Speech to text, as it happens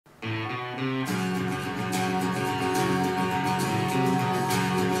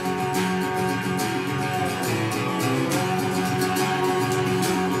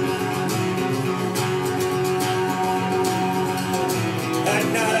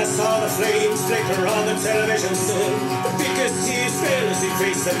I saw the flames flicker on the television set. The biggest tears fell as he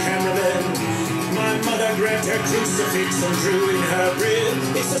faced the cameraman. My mother grabbed her crucifix and drew in her bread.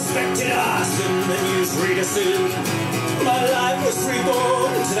 They suspected arson, the newsreader said. My life was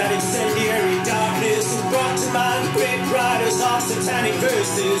reborn into that incendiary darkness, and brought to mind great writers of satanic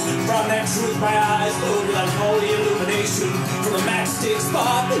verses. From that truth my eyes glowed with unholy illumination, from the matchstick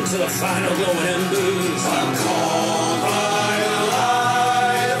spark to the final glowing embers. I'm called by the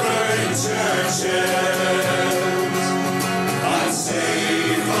light burning churches. I'm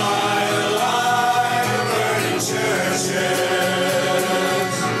saved by the light burning churches.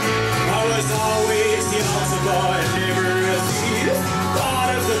 I was always the altar boy, never a thief. Part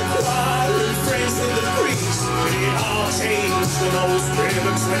of the choir and friends with the priest. But it all changed when those prayer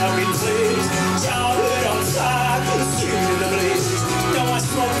books went up in flames. Childhood on fire, consumed in the blaze. Now I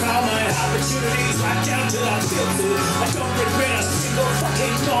smoke all my opportunities right down till I'm guilty. I don't regret a single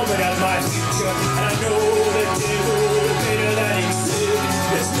fucking moment of my future. And I know the devil better than himself.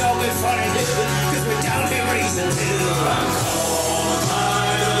 There's no good fun in living, cause we're down here raising hell. I'm called by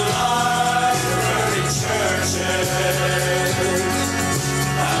the light burning churches.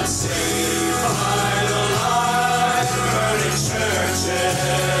 I'm saved by the light burning churches.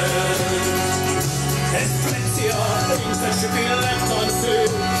 There's plenty of things that should be left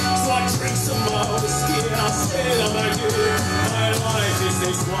unsaid, so I drink some more whiskey and I'll say them again. My life is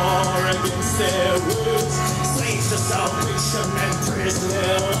this war against their words, slaves to salvation and praise to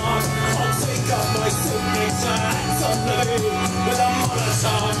their Lord. I'll take up my sacred hands on the bed with a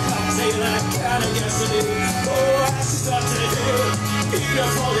Molotov cocktail and a can of gasoline. Oh, ashes up to the head,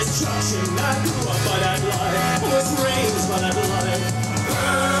 beautiful destruction. I grew up by that life, I was raised by that life.